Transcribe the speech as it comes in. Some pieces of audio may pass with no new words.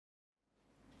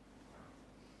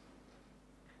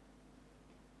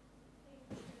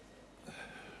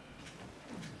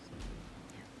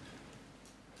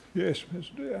Yes, Ms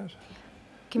Diaz.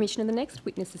 Commissioner, the next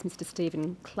witness is Mr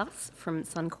Stephen Kluss from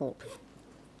Suncorp.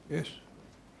 Yes.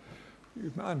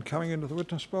 You mind coming into the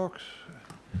witness box?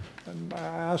 And may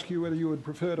I ask you whether you would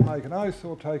prefer to make an oath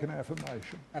or take an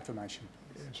affirmation? Affirmation.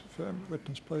 Yes, affirm.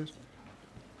 Witness, please.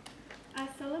 I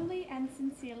solemnly and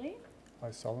sincerely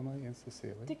I solemnly and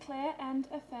sincerely declare and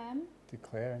affirm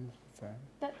declare and affirm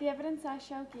that the evidence I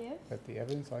shall give that the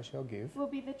evidence I shall give, will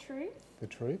be the truth, the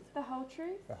truth, the whole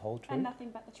truth, the whole truth, and nothing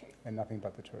but the truth. and nothing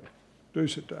but the truth. Do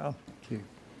sit down. Thank you.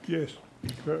 Yes,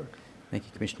 Kirk. Thank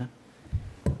you, Commissioner.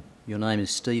 Your name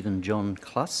is Stephen John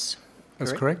Kluss.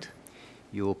 That's correct.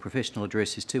 Your professional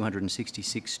address is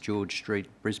 266 George Street,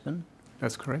 Brisbane.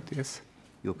 That's correct, yes.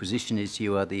 Your position is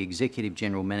you are the Executive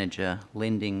General Manager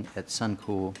Lending at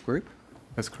Suncorp Group.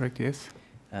 That's correct, yes.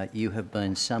 You have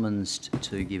been summoned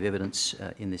to give evidence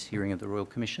in this hearing of the Royal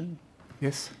Commission.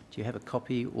 Yes, Do you have a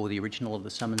copy or the original of the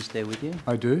summons there with you?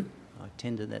 I do. I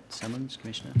tender that summons,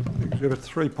 Commissioner. Exhibit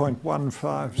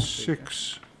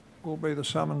 3.156 will be the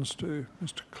summons to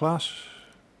Mr Kluss.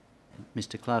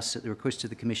 Mr Kluss, at the request of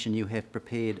the Commission, you have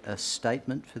prepared a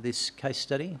statement for this case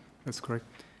study. That's correct.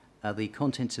 Are the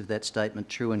contents of that statement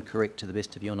true and correct to the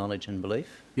best of your knowledge and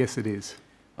belief? Yes, it is.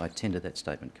 I tender that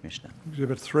statement, Commissioner.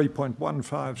 Exhibit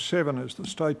 3.157 is the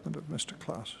statement of Mr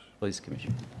Kluss. Please,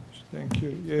 Commissioner. Thank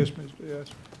you. Yes, Ms Diaz.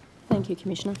 Thank you,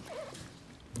 Commissioner.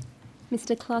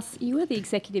 Mr Kluss, you are the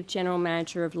Executive General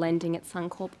Manager of Lending at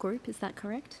Suncorp Group, is that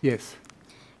correct? Yes,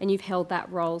 And you've held that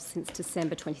role since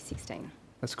December 2016.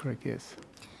 that's correct, yes.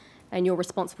 And you're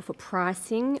responsible for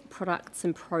pricing, products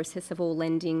and process of all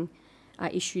lending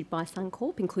issued by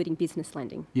Suncorp, including business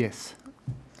lending. Yes,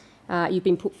 You've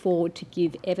been put forward to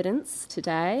give evidence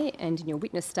today and in your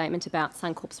witness statement about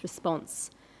Suncorp's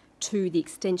response to the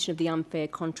extension of the unfair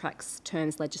contracts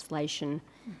terms legislation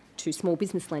to small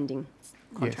business lending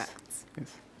contracts.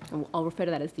 yes. And I'll refer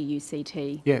to that as the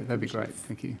UCT. Yeah, that'd be great. provisions.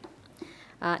 Thank you.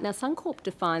 Now, Suncorp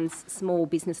defines small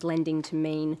business lending to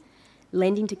mean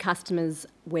lending to customers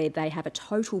where they have a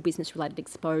total business-related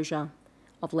exposure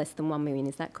of less than 1 million.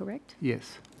 Is that correct?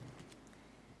 Yes,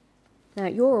 Now,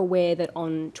 you're aware that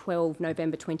on 12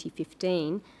 November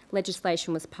 2015,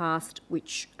 legislation was passed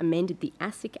which amended the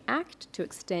ASIC Act to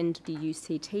extend the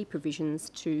UCT provisions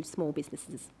to small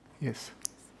businesses. yes,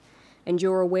 And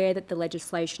you're aware that the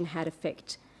legislation had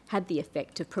the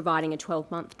effect of providing a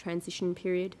 12-month transition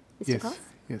period, Mr yes, Kluss?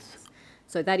 yes,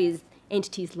 So that is,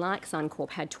 entities like Suncorp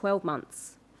had 12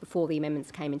 months before the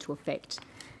amendments came into effect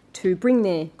to bring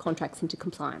their contracts into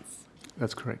compliance.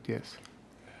 that's correct, yes.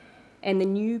 And the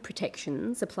new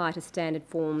protections apply to standard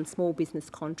form small business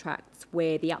contracts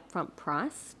where the upfront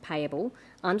price payable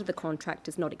under the contract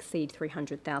does not exceed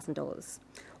 $300,000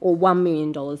 or $1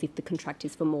 million if the contract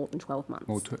is for more than 12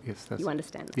 months. Yes, that's... You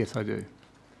understand that? Yes, I do.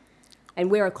 And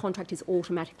where a contract is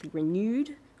automatically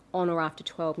renewed on or after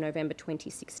 12 November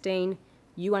 2016,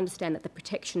 you understand that the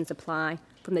protections apply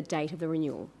from the date of the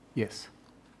renewal. Yes,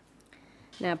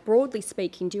 Now, broadly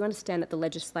speaking, do you understand that the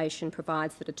legislation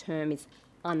provides that a term is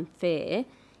unfair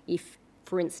if,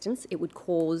 for instance, it would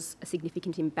cause a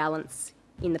significant imbalance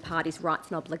in the parties' rights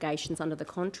and obligations under the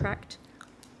contract?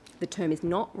 The term is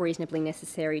not reasonably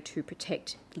necessary to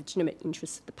protect legitimate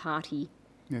interests of the party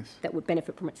yes, that would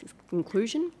benefit from its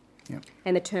inclusion, yeah,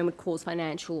 and the term would cause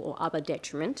financial or other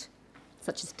detriment,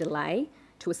 such as delay,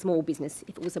 to a small business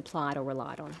if it was applied or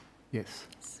relied on. yes,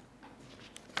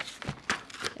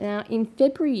 Now, in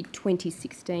February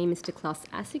 2016, Mr Kluss,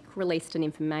 ASIC released an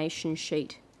information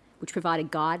sheet which provided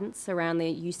guidance around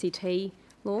the UCT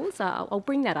laws. I'll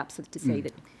bring that up so to see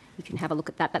that you can have a look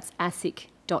at that. That's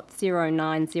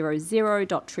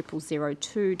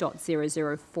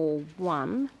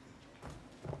ASIC.0900.0002.0041.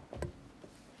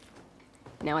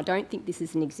 Now, I don't think this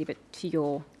is an exhibit to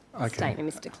your statement,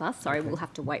 Mr Kluss. Sorry, we'll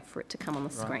have to wait for it to come on the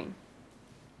screen.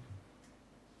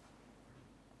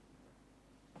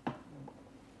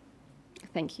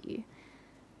 Thank you.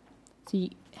 So,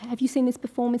 have you seen this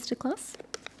before, Mr Kluss?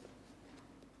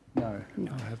 no,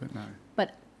 I haven't, no.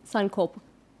 But Suncorp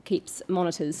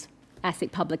monitors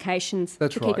ASIC publications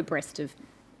That's to keep right. abreast of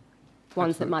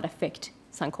ones that might affect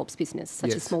Suncorp's business, such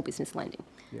as Yes. small business lending.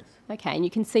 Yes, Okay, and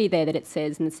you can see there that it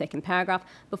says in the second paragraph,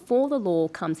 before the law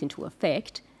comes into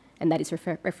effect, and that is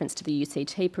reference to the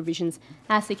UCT provisions,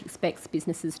 ASIC expects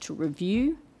businesses to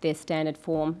review their standard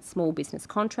form small business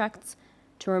contracts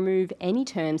to remove any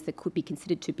terms that could be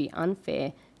considered to be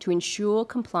unfair to ensure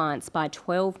compliance by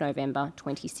 12 November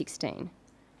 2016.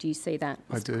 Do you see that?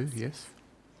 I Mr. do, Kluss? yes,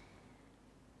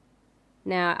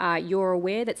 Now, you're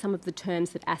aware that some of the terms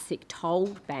that ASIC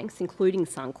told banks, including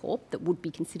Suncorp, that would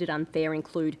be considered unfair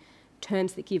include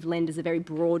terms that give lenders a very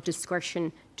broad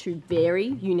discretion to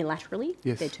vary unilaterally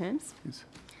Yes. their terms, Yes.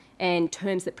 and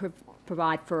terms that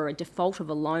provide for a default of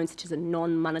a loan, such as a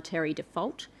non-monetary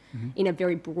default, in a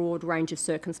very broad range of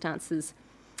circumstances,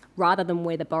 rather than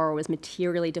where the borrower is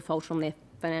materially defaulted on their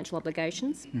financial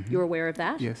obligations. You're aware of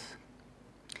that? Yes.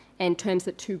 And terms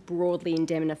that too broadly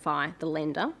indemnify the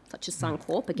lender, such as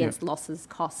Suncorp, against losses,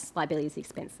 costs, liabilities,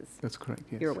 expenses. That's correct,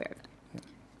 yes. You're aware of that.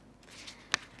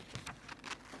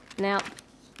 Now,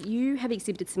 you have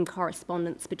exhibited some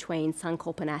correspondence between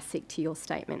Suncorp and ASIC to your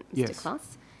statement, Mr. Yes.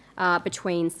 Kluss,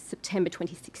 between September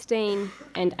 2016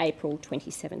 and April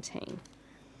 2017.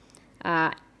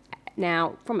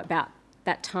 Now, from about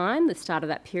that time, the start of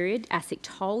that period, ASIC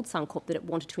told Suncorp that it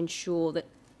wanted to ensure that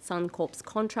Suncorp's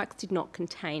contracts did not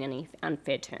contain any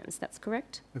unfair terms. That's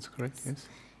correct? That's correct, yes.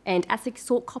 And ASIC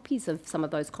sought copies of some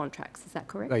of those contracts. Is that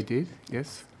correct? They did,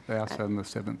 yes. They asked on the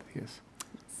 7th, yes.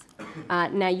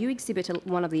 Now, you exhibit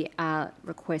one of the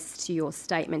requests to your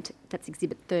statement. That's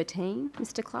Exhibit 13,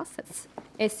 Mr. Kluss. That's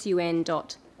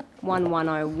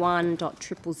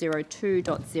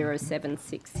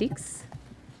sun.1101.0002.0766.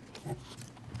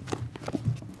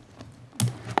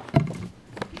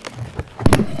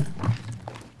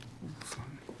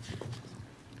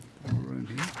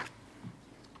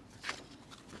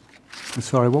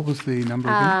 Sorry, what was the number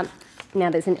again? Now,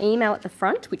 there's an email at the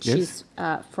front, which Yes. is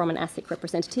from an ASIC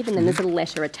representative, and then there's a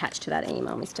letter attached to that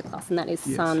email, Mr. Kluss, and that is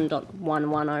Yes.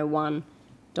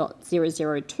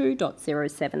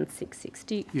 sun.1101.002.0766.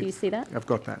 Do you Yes. see that? I've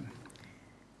got that.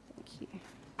 Thank you.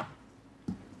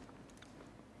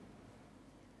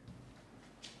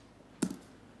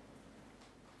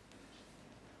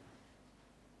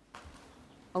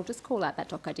 I'll just call out that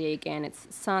doc ID again. It's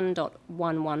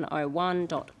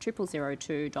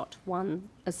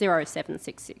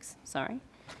sun.1101.0002.0766. Sorry.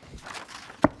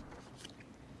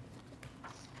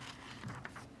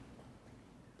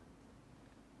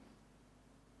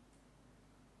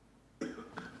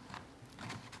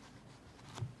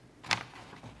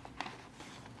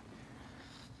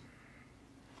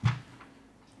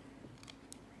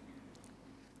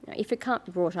 Now, if it can't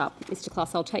be brought up, Mr.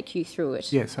 Kluss, I'll take you through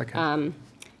it. Yes, okay.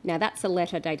 Now, that's a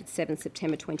letter dated 7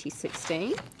 September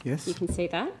 2016. Yes. You can see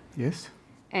that. Yes.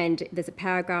 And there's a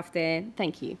paragraph there,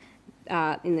 thank you,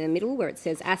 in the middle where it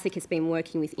says ASIC has been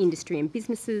working with industry and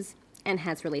businesses and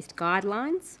has released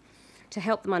guidelines to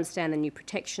help them understand the new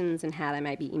protections and how they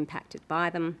may be impacted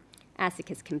by them. ASIC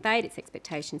has conveyed its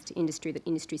expectations to industry that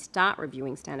industry start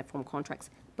reviewing standard form contracts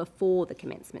before the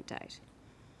commencement date.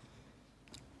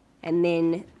 And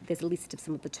then there's a list of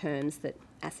some of the terms that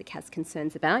ASIC has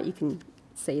concerns about. You can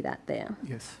see that there.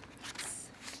 Yes.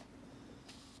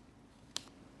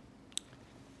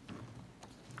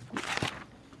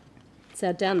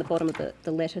 So down the bottom of the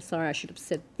letter, sorry, I should have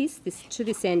said this. To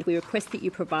this end, we request that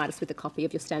you provide us with a copy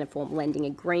of your standard form lending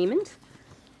agreement,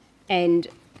 and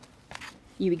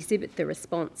you exhibit the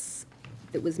response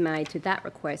that was made to that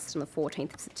request on the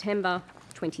 14th of September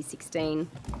 2016.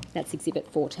 That's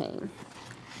Exhibit 14.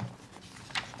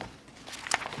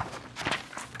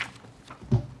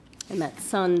 And that's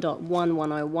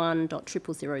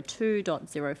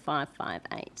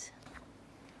sun.1101.0002.0558.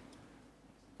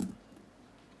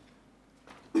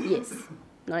 Yes,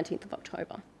 19th of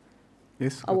October.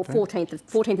 Yes. Oh, well, got that.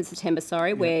 14th of September,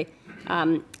 sorry, where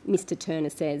Mr. Turner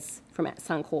says from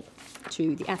Suncorp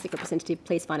to the ASIC representative,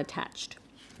 please find attached.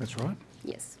 That's right.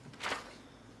 Yes.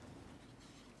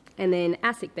 And then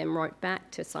ASIC then wrote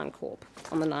back to Suncorp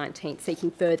on the 19th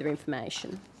seeking further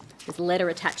information. There's a letter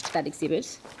attached to that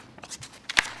exhibit,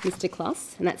 Mr.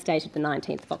 Kluss, and that's dated the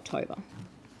 19th of October.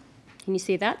 Can you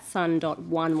see that?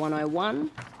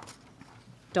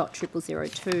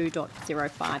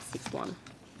 sun.1101.0002.0561.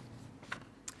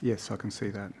 Yes, I can see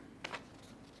that.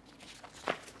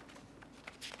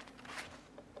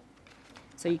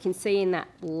 So you can see in that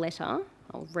letter,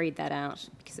 I'll read that out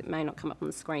because it may not come up on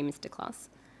the screen, Mr. Kluss,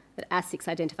 that ASIC's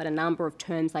identified a number of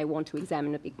terms they want to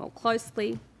examine a bit more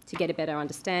closely to get a better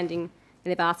understanding,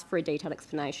 and they've asked for a detailed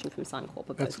explanation from Suncorp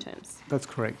of those terms. That's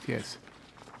correct, yes.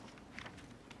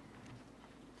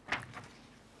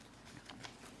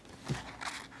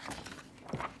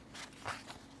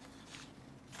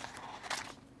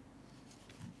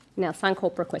 Now,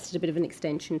 Suncorp requested a bit of an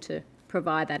extension to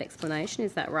provide that explanation,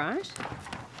 is that right?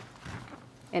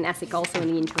 And ASIC also in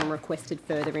the interim requested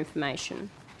further information.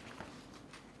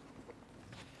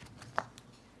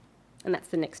 And that's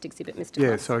the next exhibit, Mr. Yeah,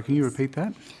 Kluss. sorry, can you repeat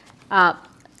that?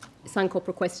 Suncorp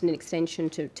requested an extension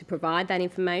to provide that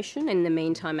information, and in the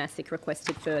meantime, ASIC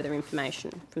requested further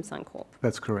information from Suncorp.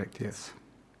 That's correct, yes.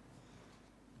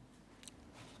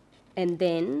 And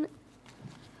then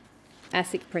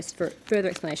ASIC pressed for further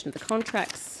explanation of the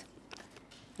contracts,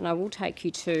 and I will take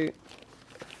you to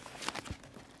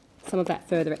some of that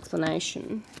further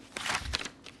explanation.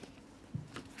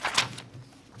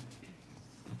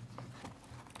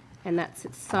 And that's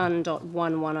at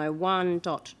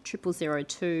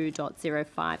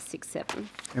sun.1101.0002.0567.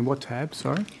 And what tab,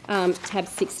 sorry? Tab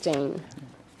 16.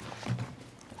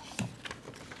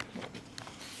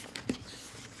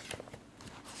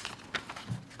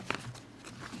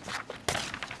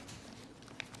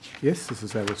 Yes, this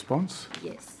is our response.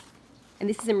 Yes. And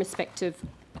this is in respect of,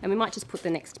 and we might just put the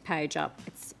next page up.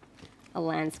 It's a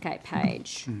landscape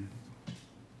page. And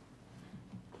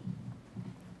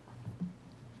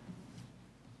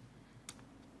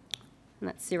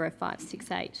that's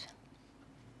 0568.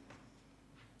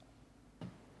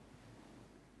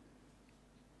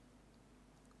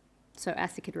 So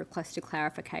ASIC had requested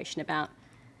clarification about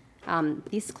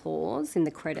this clause in the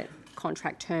credit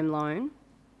contract term loan,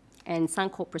 and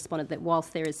Suncorp responded that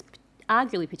whilst there is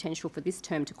arguably potential for this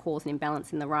term to cause an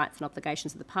imbalance in the rights and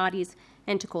obligations of the parties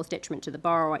and to cause detriment to the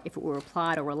borrower if it were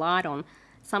applied or relied on,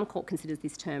 Suncorp considers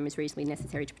this term is reasonably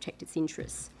necessary to protect its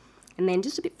interests. And then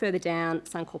just a bit further down,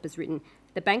 Suncorp has written,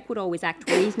 the bank would always act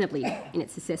reasonably in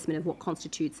its assessment of what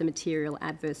constitutes a material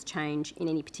adverse change in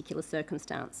any particular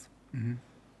circumstance.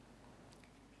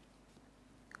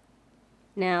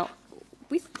 Now,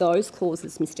 with those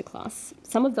clauses, Mr. Kluss,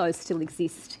 some of those still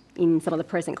exist in some of the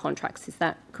present contracts, is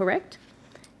that correct?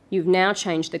 You've now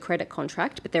changed the credit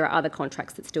contract, but there are other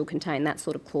contracts that still contain that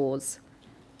sort of clause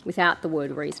without the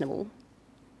word reasonable.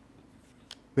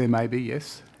 There may be,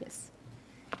 yes. Yes.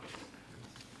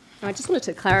 I just wanted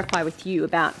to clarify with you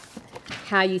about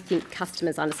how you think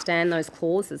customers understand those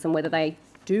clauses and whether they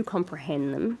do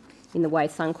comprehend them in the way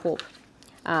Suncorp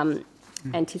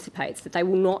anticipates, that they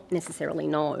will not necessarily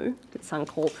know that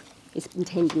Suncorp is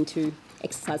intending to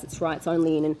exercise its rights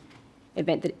only in an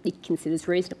event that it considers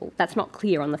reasonable. That's not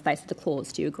clear on the face of the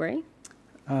clause. Do you agree?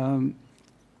 I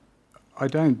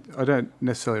don't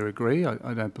necessarily agree.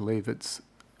 I don't believe it's.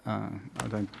 I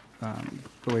don't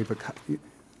believe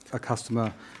a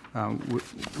customer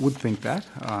would think that.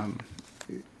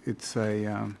 It's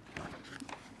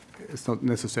not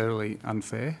necessarily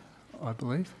unfair, I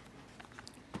believe.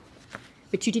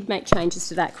 But you did make changes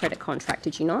to that credit contract,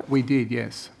 did you not? We did,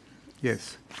 yes.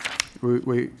 Yes.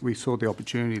 We saw the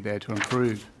opportunity there to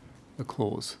improve the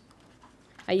clause.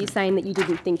 Are you saying that you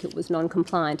didn't think it was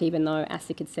non-compliant, even though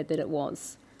ASIC had said that it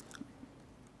was?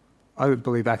 I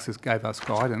believe Access gave us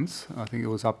guidance. I think it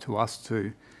was up to us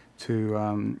to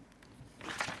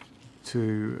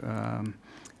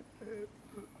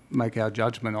make our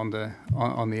judgment on the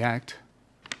act.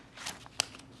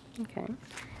 Okay.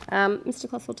 Mr.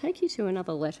 Kluss, I'll take you to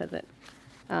another letter that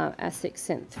ASIC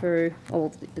sent through, or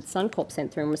that Suncorp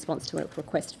sent through in response to a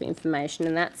request for information,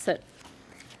 and that's at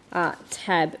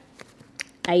tab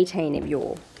 18 of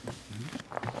your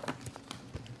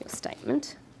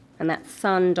statement, and that's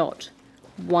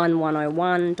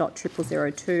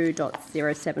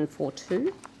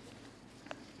sun.1101.0002.0742.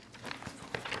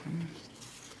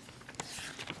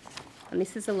 And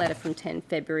this is a letter from 10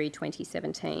 February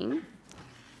 2017.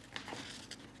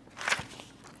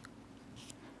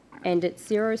 And it's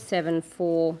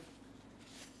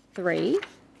 0743.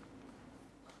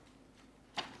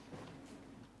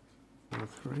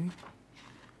 03.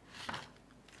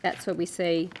 That's where we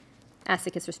see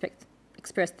ASIC has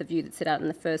expressed the view that's set out in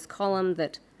the first column,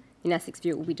 that in ASIC's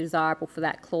view it will be desirable for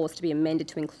that clause to be amended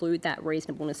to include that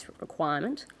reasonableness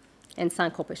requirement. And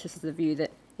Suncorp expresses the view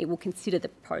that it will consider the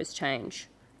proposed change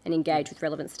and engage with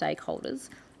relevant stakeholders.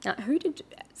 Now, who did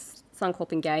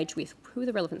Suncorp engage with? Who are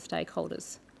the relevant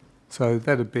stakeholders? So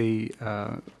that'd be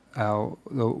the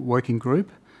working group.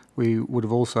 We would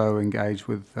have also engaged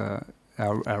with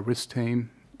our risk team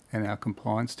and our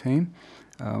compliance team.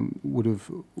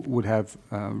 Would have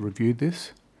reviewed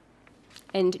this.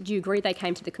 And do you agree they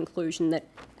came to the conclusion that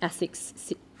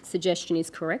ASIC's suggestion is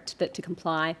correct, that to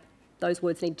comply, those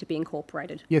words need to be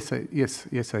incorporated? Yes, they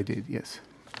did. Yes.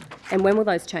 And when were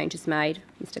those changes made,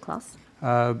 Mr. Kluss?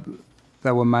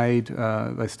 They were made.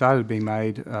 They started being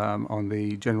made on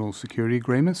the General Security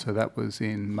Agreement, so that was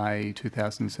in May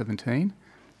 2017,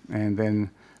 and then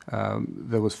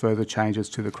there was further changes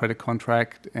to the credit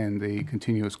contract and the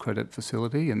continuous credit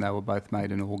facility, and they were both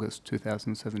made in August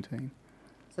 2017.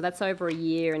 So that's over a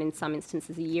year, and in some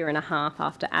instances a year and a half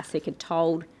after ASIC had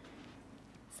told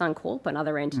Suncorp and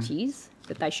other entities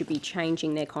that they should be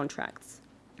changing their contracts.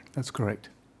 That's correct.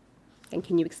 And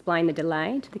can you explain the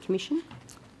delay to the Commission?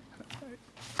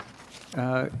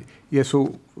 Yes,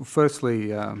 well,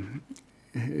 firstly, I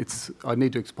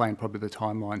need to explain probably the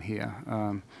timeline here.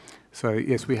 So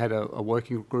yes, we had a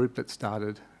working group that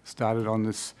started on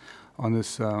this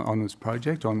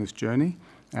project, on this journey,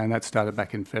 and that started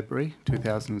back in February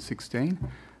 2016.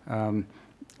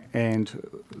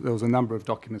 And there was a number of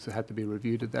documents that had to be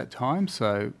reviewed at that time.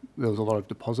 So there was a lot of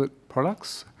deposit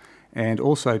products, and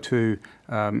also too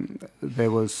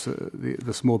there was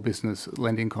the small business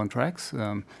lending contracts,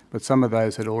 but some of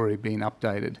those had already been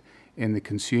updated in the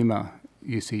consumer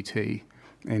UCT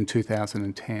in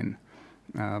 2010.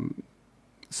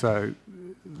 So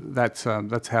that's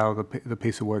how the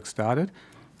piece of work started.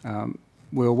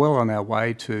 We were well on our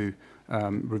way to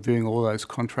reviewing all those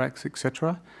contracts,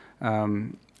 etc.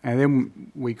 And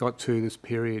then we got to this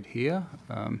period here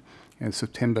in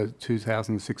September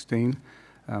 2016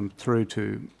 through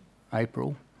to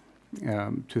April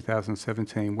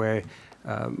 2017, where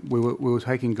we were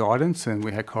taking guidance and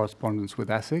we had correspondence with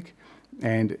ASIC,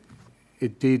 and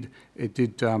it did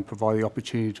provide the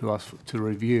opportunity to us to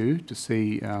review to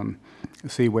see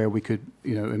where we could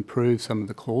improve some of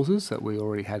the clauses that we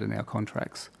already had in our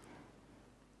contracts.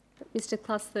 Mr.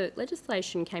 Kluss, the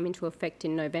legislation came into effect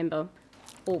in November,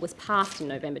 or was passed in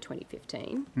November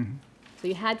 2015. Mm-hmm. So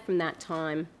you had from that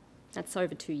time, that's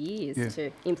over 2 years, Yeah.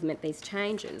 to implement these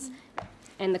changes.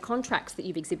 And the contracts that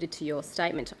you've exhibited to your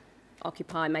statement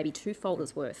occupy maybe 2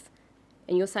 folders worth.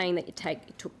 And you're saying that it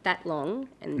took that long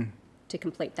and to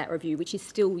complete that review, which is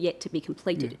still yet to be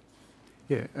completed.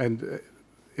 Yeah, and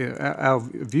our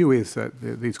view is that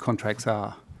these contracts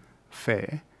are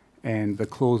fair, and the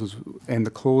clauses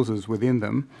within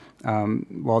them,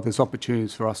 while there's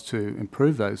opportunities for us to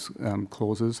improve those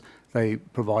clauses, they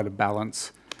provide a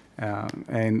balance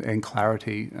and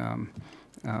clarity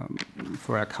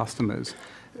for our customers.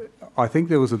 I think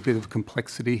there was a bit of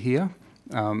complexity here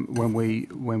when we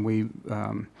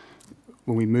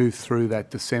moved through that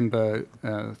December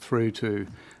through to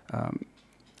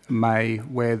May,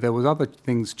 where there was other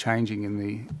things changing in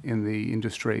the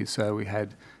industry. So we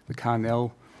had the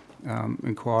Carnell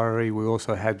inquiry. We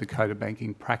also had the Code of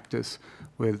Banking practice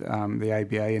with the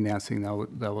ABA announcing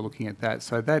they were looking at that.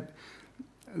 So that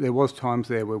there was times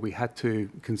there where we had to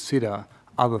consider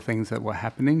other things that were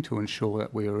happening to ensure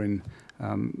that we were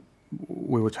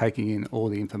taking in all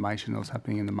the information that was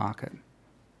happening in the market.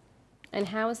 And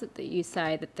how is it that you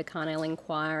say that the Carnell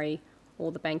inquiry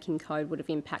or the banking code would have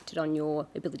impacted on your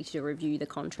ability to review the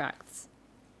contracts?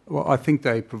 Well, I think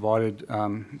they provided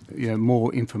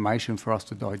more information for us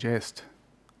to digest.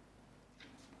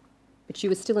 But you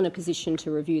were still in a position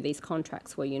to review these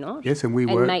contracts, were you not? Yes, and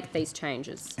and make these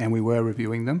changes. And we were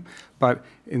reviewing them. But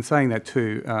in saying that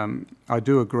too, I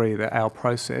do agree that our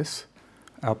process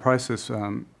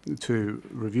to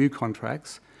review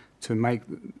contracts, to make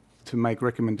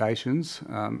recommendations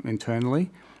internally,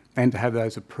 and to have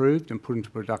those approved and put into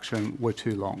production were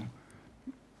too long.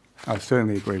 I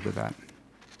certainly agree with that.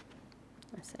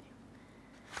 I see.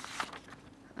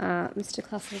 Mr.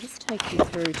 Kluss, I'll just take you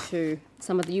through to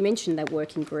some of you mentioned that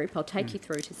working group. I'll take you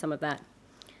through to some of that,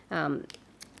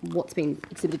 what's been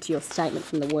exhibited to your statement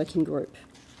from the working group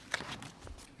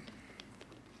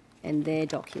and their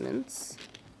documents.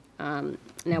 Now,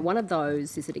 one of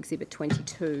those is at Exhibit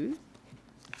 22,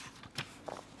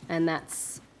 and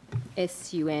that's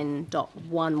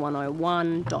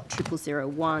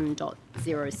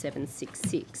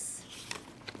SUN.1101.0001.0766.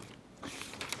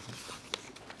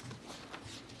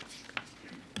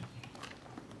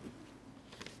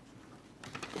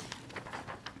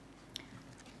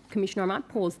 Commissioner, I might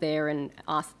pause there and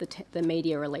ask the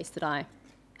media release that I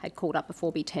had called up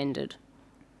before be tendered.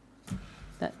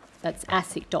 That's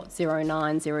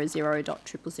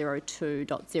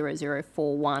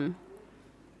ASIC.0900.0002.0041.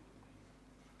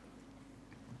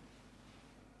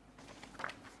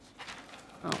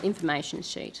 Oh, information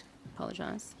sheet.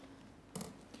 Apologise.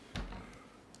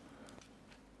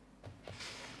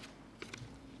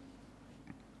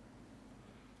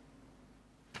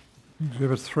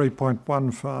 Exhibit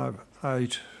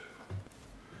 3.158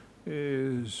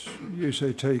 is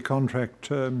UCT Contract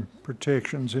Term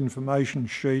Protections Information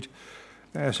Sheet,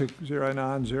 ASIC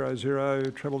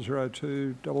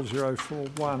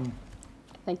 090000020041.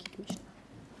 Thank you, Commissioner.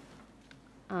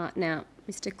 Now,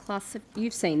 Mr. Kluss,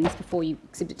 you've seen this before you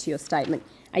exhibit to your statement.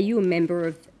 Are you a member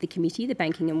of the committee, the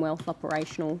Banking and Wealth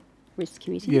Operational Risk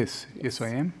Committee? Yes, yes I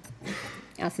am.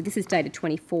 So this is dated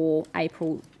 24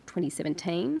 April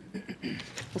 2017.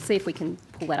 We'll see if we can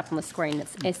pull that up on the screen.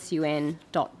 It's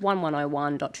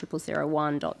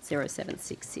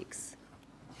SUN.1101.0001.0766.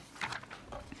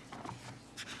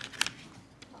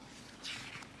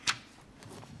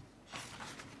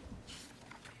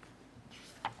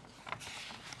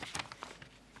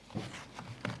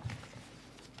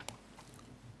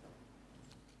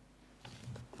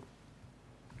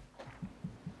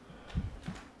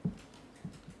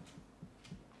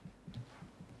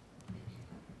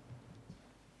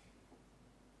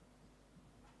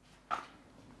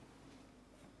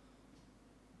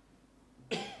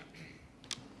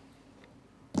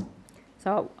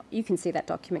 So you can see that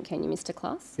document, can you, Mr.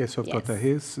 Kluss? Yes, I've got that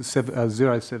Yes. here. It's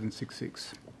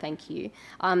 0766. Thank you.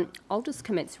 I'll just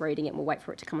commence reading it and we'll wait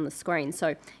for it to come on the screen.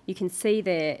 So you can see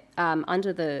there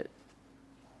under the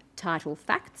title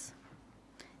Facts,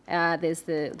 there's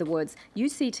the words,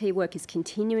 UCT work is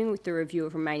continuing with the review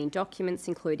of remaining documents,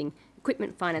 including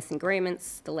equipment finance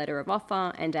agreements, the letter of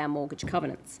offer and our mortgage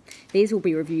covenants. These will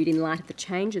be reviewed in light of the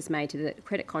changes made to the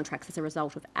credit contracts as a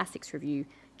result of ASIC's review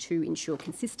to ensure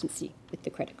consistency with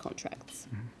the credit contracts.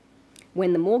 Mm-hmm.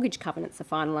 When the mortgage covenants are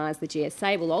finalised, the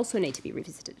GSA will also need to be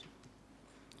revisited.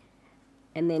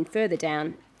 And then further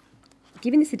down,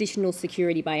 given this additional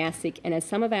security by ASIC and as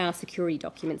some of our security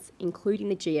documents, including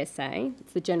the GSA,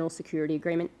 it's the General Security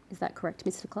Agreement, is that correct,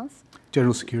 Mr. Kluss?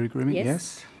 General Security Agreement,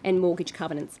 yes. And mortgage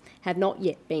covenants have not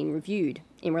yet been reviewed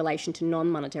in relation to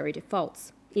non-monetary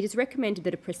defaults. It is recommended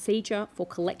that a procedure for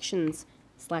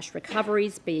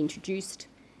collections/recoveries be introduced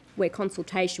where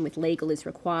consultation with legal is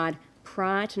required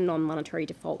prior to non-monetary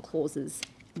default clauses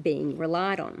being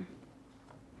relied on.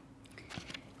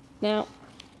 Now,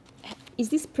 is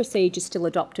this procedure still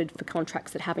adopted for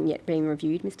contracts that haven't yet been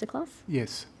reviewed, Mr. Kluss?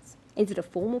 Yes. Is it a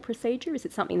formal procedure? Is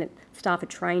it something that staff are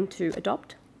trained to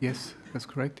adopt? Yes, that's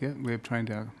correct, yeah. We have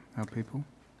trained our people.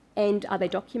 And are there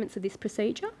documents of this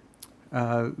procedure?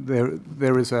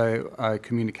 There is a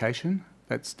communication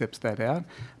that steps that out,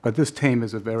 but this team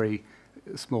is a very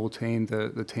small team,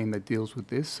 the team that deals with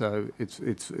this, so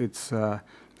the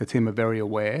team are very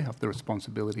aware of the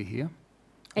responsibility here.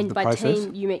 And by process.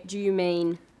 team, do you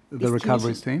mean the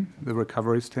recoveries team? The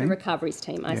recoveries team. The recoveries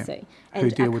team, I see. And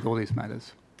who deal with all these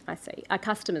matters. I see. Are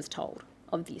customers told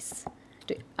of this?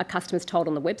 Are customers told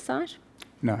on the website?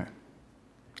 No.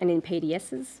 And in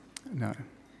PDSs? No.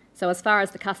 So as far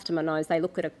as the customer knows, they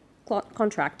look at a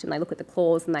contract and they look at the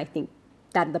clause and they think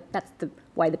that's the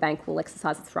way the bank will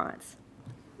exercise its rights?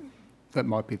 That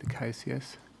might be the case,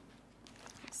 yes.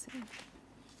 I see.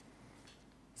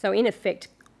 So in effect,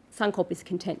 Suncorp is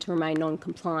content to remain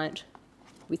non-compliant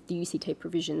with the UCT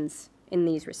provisions in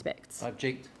these respects. I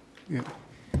object. Yeah.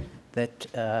 That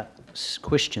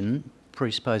question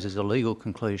presupposes a legal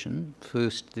conclusion.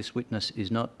 First, this witness is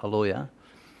not a lawyer.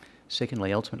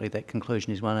 Secondly, ultimately, that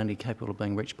conclusion is one only capable of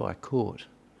being reached by a court.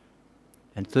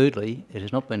 And thirdly, it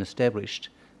has not been established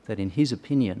that, in his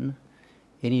opinion,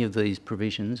 any of these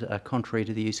provisions are contrary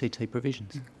to the UCT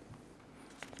provisions.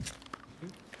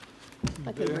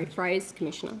 I can rephrase,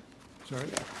 Commissioner. Sorry.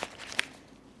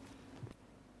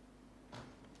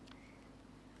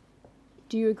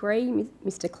 Do you agree,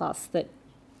 Mr. Kluss, that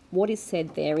what is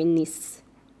said there in this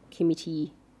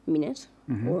committee minute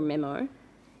or memo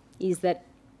is that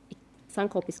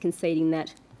Suncorp is conceding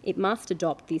that it must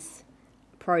adopt this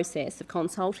process of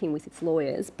consulting with its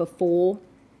lawyers before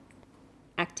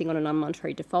acting on an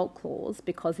unmonetary default clause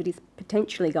because it is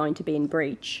potentially going to be in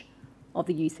breach of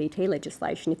the UCT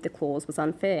legislation if the clause was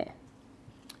unfair?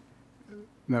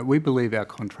 No, we believe our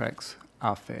contracts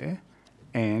are fair,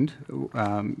 and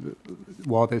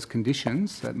while there's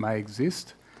conditions that may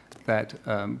exist that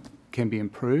can be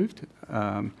improved,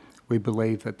 we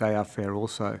believe that they are fair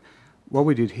also. What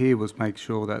we did here was make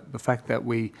sure that the fact that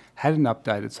we hadn't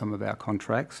updated some of our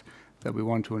contracts, that we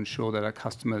wanted to ensure that our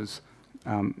customers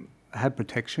had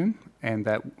protection, and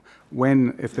that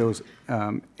if there was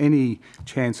any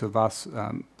chance of us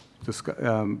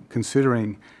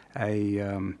considering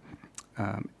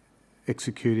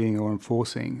executing or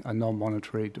enforcing a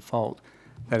non-monetary default,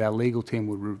 that our legal team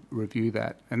would review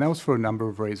that. And that was for a number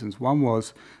of reasons. One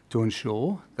was to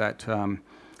ensure that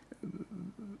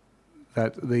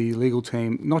that the legal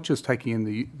team, not just taking in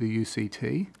the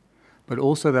UCT, but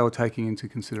also they were taking into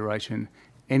consideration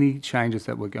any changes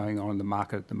that were going on in the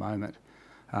market at the moment.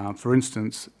 For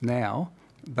instance, now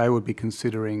they would be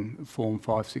considering Form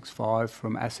 565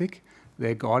 from ASIC,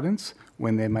 their guidance,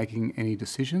 when they're making any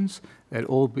decisions. They'd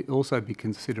also be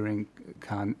considering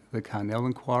the Carnell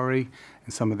inquiry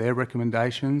and some of their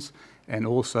recommendations, and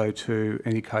also to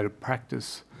any code of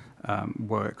practice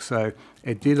work. So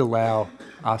it did allow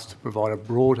us to provide a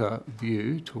broader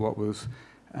view to what was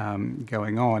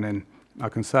going on. And I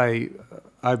can say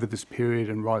over this period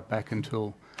and right back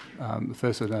until the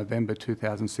 1st of November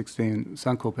 2016,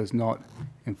 Suncorp has not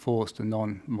enforced a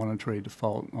non-monetary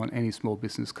default on any small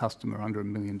business customer under $1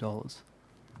 million.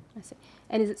 I see.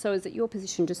 And is it your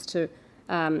position, just to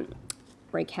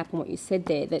recap on what you said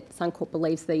there, that Suncorp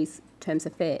believes these terms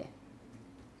are fair?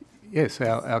 Yes,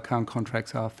 our current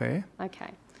contracts are fair.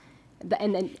 Okay.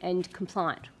 And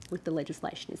compliant with the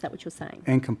legislation, is that what you're saying?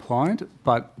 And compliant,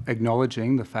 but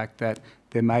acknowledging the fact that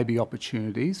there may be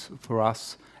opportunities for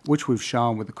us, which we've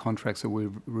shown with the contracts that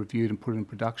we've reviewed and put in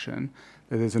production,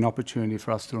 that there's an opportunity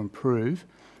for us to improve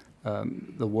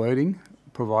the wording,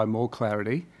 provide more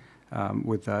clarity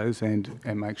with those, and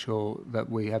make sure that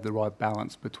we have the right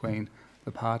balance between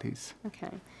the parties. Okay.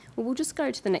 Well, we'll just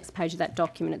go to the next page of that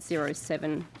document at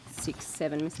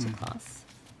 0767, Mr. Kluss.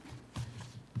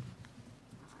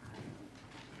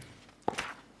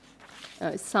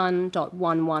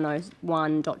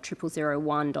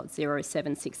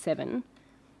 Sun.1101.0001.0767.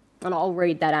 And I'll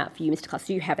read that out for you, Mr. Kluss.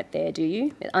 You have it there, do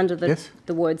you? Under the, Yes.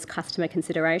 the words customer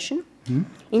consideration.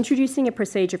 Introducing a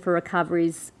procedure for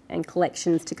recoveries and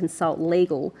collections to consult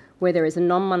legal where there is a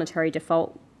non-monetary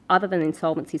default other than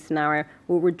insolvency scenario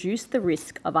will reduce the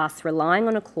risk of us relying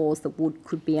on a clause that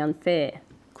could be unfair.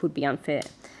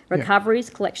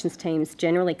 Recoveries, collections teams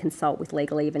generally consult with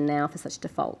legal even now for such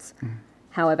defaults.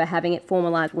 However, having it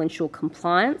formalised will ensure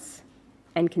compliance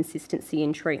and consistency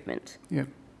in treatment. Yeah.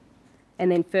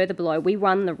 And then further below, we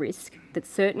run the risk that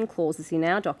certain clauses in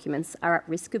our documents are at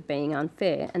risk of being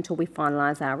unfair until we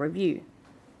finalise our review.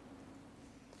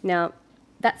 Now,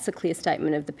 that's a clear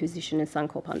statement of the position as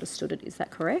Suncorp understood it. Is that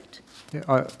correct? Yeah,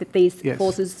 That these yes.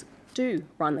 clauses do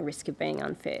run the risk of being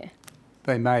unfair.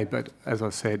 They may, but as I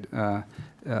said, a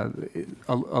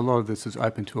lot of this is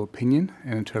open to opinion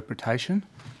and interpretation,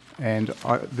 and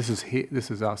this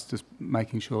is us just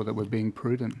making sure that we're being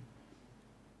prudent.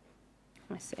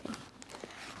 I see.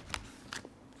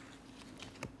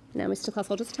 Now, Mr. Kluss,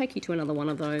 I'll just take you to another one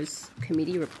of those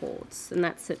committee reports, and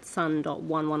that's at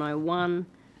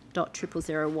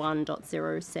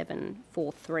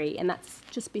sun.1101.001.0743, and that's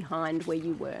just behind where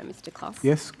you were, Mr. Kluss.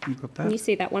 Yes, you've got Can you that?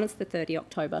 see that one? It's the 30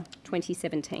 October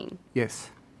 2017. Yes.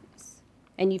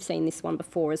 And you've seen this one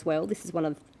before as well. This is one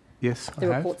of Yes, the I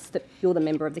have. reports that you're the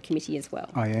member of the committee as well.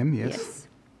 I am, yes. Yes.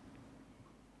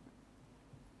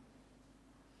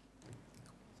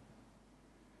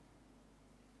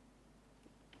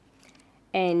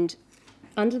 And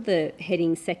under the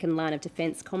heading second line of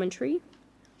defence commentary,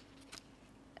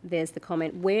 there's the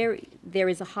comment, where there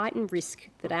is a heightened risk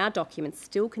that our documents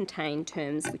still contain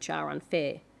terms which are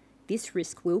unfair. This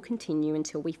risk will continue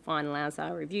until we finalise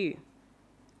our review.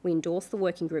 We endorse the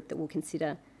working group that will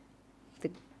consider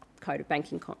the Code of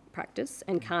Banking Practice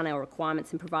and Carnell requirements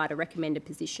and provide a recommended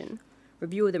position.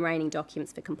 Review of the remaining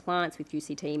documents for compliance with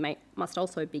UCT must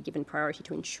also be given priority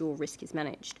to ensure risk is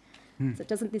managed. So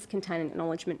doesn't this contain an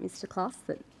acknowledgement, Mr. Kluss,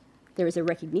 that there is a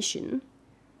recognition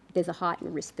there's a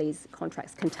heightened risk these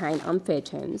contracts contain unfair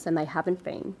terms and they haven't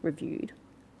been reviewed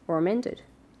or amended?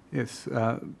 Yes,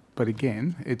 but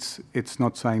again, it's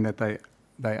not saying that they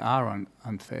are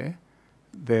unfair.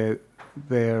 They're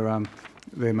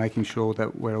making sure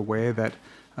that we're aware that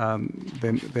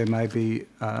there may be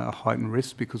a heightened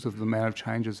risk because of the amount of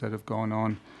changes that have gone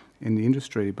on in the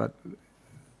industry. But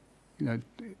you know,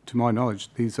 to my knowledge,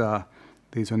 these are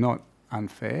not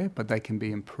unfair, but they can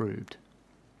be improved.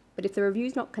 But if the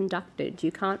review's not conducted,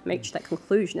 you can't reach that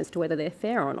conclusion as to whether they're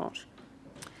fair or not.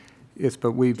 Yes,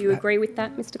 but we've... Do you agree with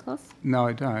that, Mr. Kluss? No,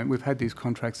 I don't. We've had these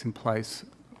contracts in place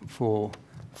for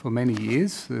many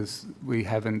years. We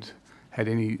haven't had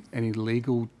any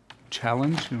legal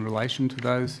challenge in relation to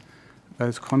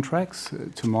those contracts,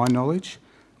 to my knowledge.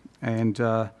 And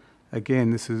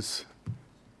again, this is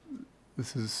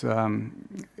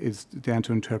down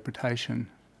to interpretation.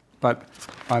 But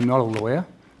I'm not a lawyer,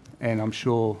 and I'm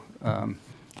sure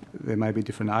there may be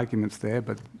different arguments there,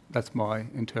 but that's my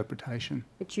interpretation.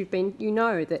 But you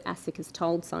know that ASIC has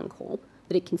told Suncorp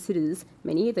that it considers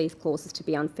many of these clauses to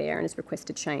be unfair and has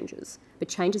requested changes. But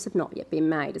changes have not yet been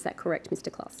made. Is that correct,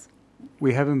 Mr. Kluss?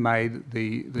 We haven't made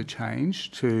the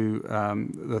change to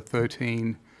the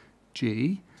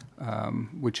 13G,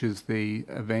 which is the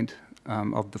event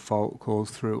of default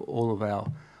clause through all of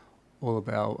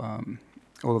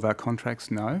our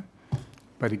contracts. No,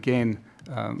 but again,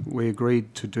 we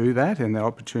agreed to do that, and the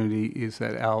opportunity is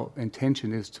that our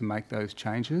intention is to make those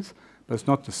changes. But it's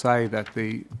not to say that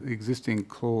the existing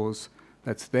clause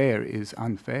that's there is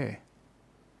unfair.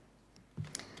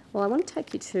 Well, I want to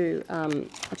take you to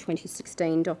a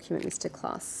 2016 document, Mr.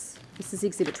 Kluss. This is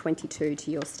Exhibit 22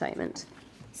 to your statement.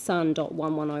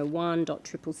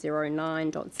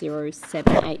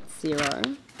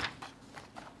 Sun.1101.0009.0780.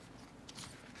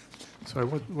 Sorry,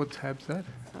 what tab's that?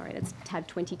 Sorry, that's tab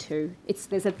 22.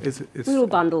 There's a It's little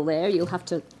bundle there. You'll have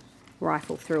to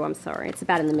rifle through. I'm sorry. It's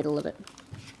about in the middle of it.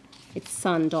 It's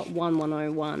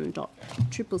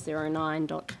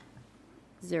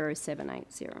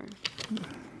sun.1101.0009.0780.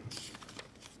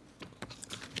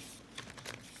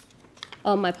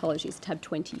 Oh, my apologies. Tab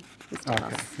 20, Mr. Okay,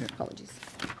 Kluss. yeah. Apologies.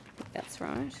 I think that's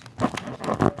right.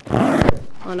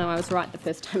 Oh, no, I was right the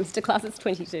first time, Mr. Kluss. It's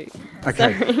 22.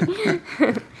 Okay.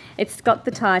 Sorry. It's got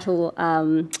the title,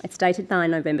 it's dated 9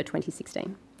 November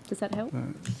 2016. Does that help?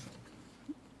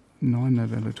 9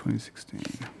 November 2016.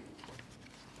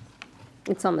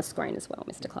 It's on the screen as well,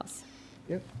 Mr. Kluss.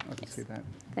 Yep, I can see that.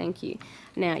 Thank you.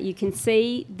 Now, you can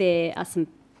see there are some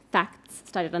facts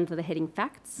stated under the heading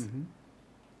Facts.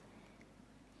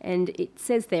 And it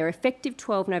says there, effective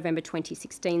 12 November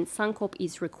 2016, Suncorp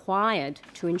is required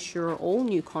to ensure all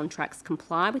new contracts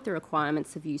comply with the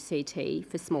requirements of UCT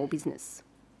for small business.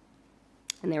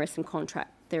 And there are some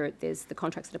there's the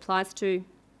contracts it applies to.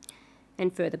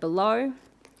 And further below,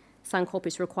 Suncorp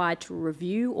is required to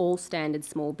review all standard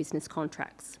small business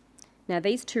contracts. Now,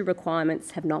 these two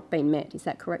requirements have not been met. Is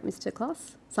that correct, Mr.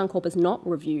 Kluss? Suncorp has not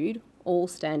reviewed all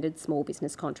standard small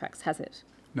business contracts, has it?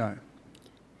 No.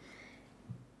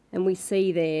 And we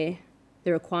see there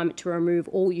the requirement to remove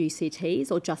all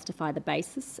UCTs or justify the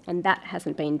basis, and that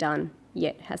hasn't been done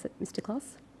yet, has it, Mr.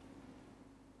 Kluss?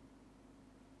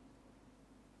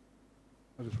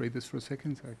 I'll just read this for a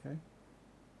second, is that okay?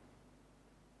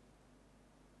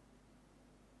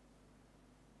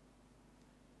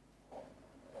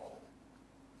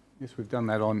 Yes, we've done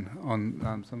that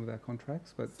on some of our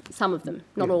contracts, but... Some of them,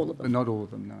 not all of them. But not all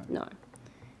of them, no. No.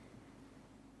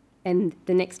 And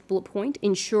the next bullet point,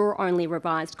 ensure only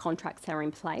revised contracts are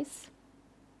in place.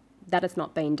 That has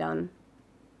not been done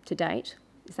to date.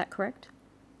 Is that correct?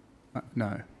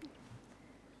 No.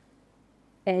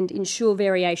 And ensure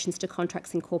variations to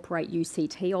contracts incorporate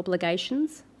UCT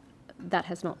obligations. That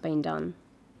has not been done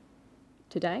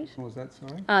to date. What was that,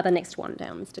 sorry? The next one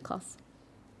down, Mr. Kluss.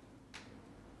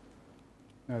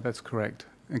 No, that's correct.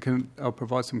 And I'll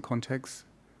provide some context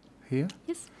here.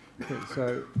 Yes. Okay,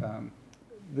 so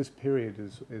this period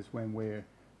is when we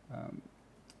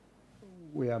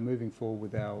are moving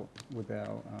forward with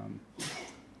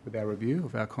our review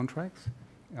of our contracts,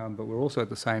 but we're also at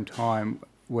the same time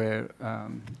we're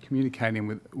communicating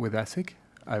with ASIC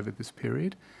over this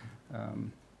period.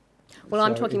 Well,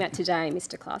 I'm talking about today,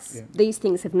 Mr. Kluss. Yeah. These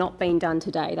things have not been done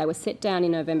today. They were set down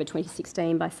in November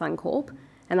 2016 by Suncorp,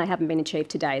 and they haven't been achieved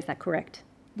today. Is that correct?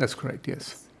 That's correct,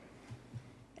 yes.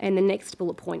 And the next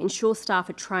bullet point, ensure staff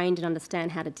are trained and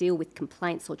understand how to deal with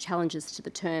complaints or challenges to the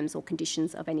terms or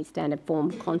conditions of any standard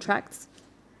form contracts.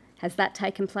 Has that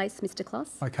taken place, Mr.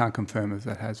 Kluss? I can't confirm if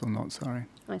that has or not, sorry.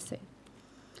 I see.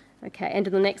 Okay, and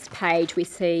on the next page we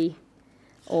see,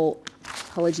 or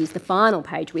apologies, the final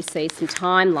page, we see some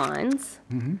timelines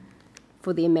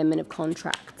for the amendment of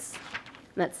contracts.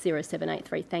 And that's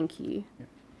 0783, thank you. Yep.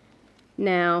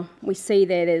 Now, we see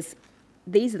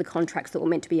these are the contracts that were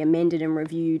meant to be amended and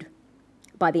reviewed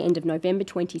by the end of November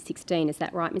 2016. Is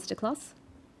that right, Mr. Kluss?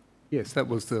 Yes, that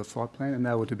was the flight plan, and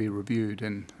they were to be reviewed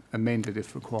and amended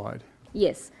if required.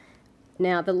 Yes.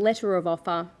 Now, the letter of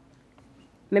offer,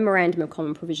 memorandum of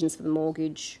common provisions for the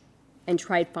mortgage and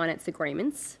trade finance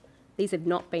agreements, these have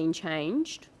not been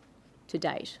changed to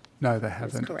date. No, they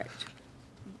haven't. That's correct.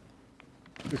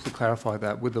 Just to clarify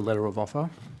that, with the letter of offer,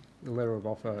 the letter of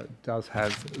offer does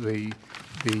have the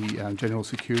general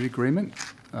security agreement,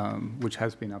 which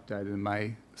has been updated in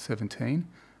May 17,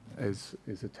 is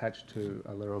attached to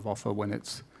a letter of offer when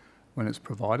it's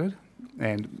provided,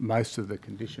 and most of the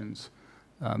conditions,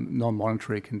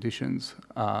 non-monetary conditions,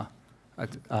 are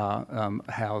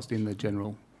housed in the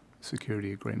general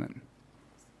security agreement.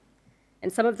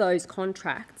 And some of those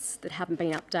contracts that haven't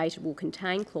been updated will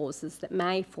contain clauses that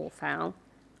may fall foul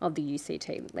of the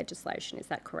UCT legislation. Is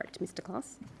that correct, Mr.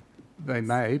 Kluss? They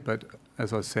may, but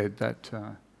as I said, that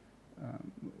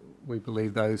we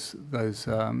believe those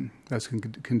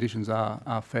conditions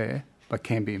are fair, but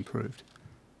can be improved.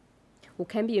 Well,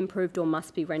 can be improved or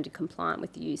must be rendered compliant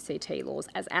with the UCT laws,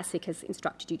 as ASIC has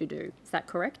instructed you to do. Is that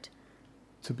correct?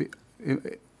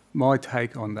 My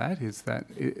take on that is that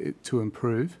to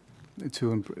improve the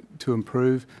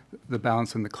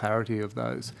balance and the clarity of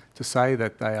those. To say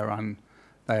that they are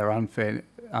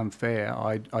unfair,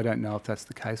 I don't know if that's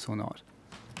the case or not.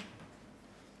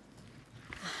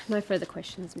 No further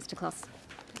questions, Mr. Kluss.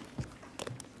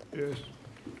 Yes.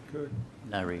 Kirk.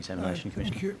 No re-examination,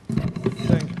 Thank Commissioner. you.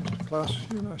 Thank you, Mr. Kluss.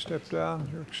 You may step down.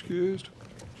 You're excused.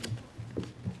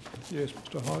 Yes,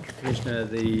 Mr. Hodge. Commissioner,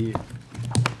 the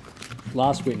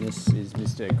last witness is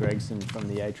Mr. Gregson from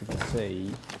the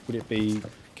ACCC. Would it be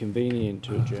convenient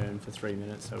to adjourn for 3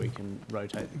 minutes so we can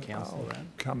rotate the counsel around?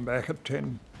 Come back at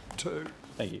 10:02.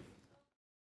 Thank you.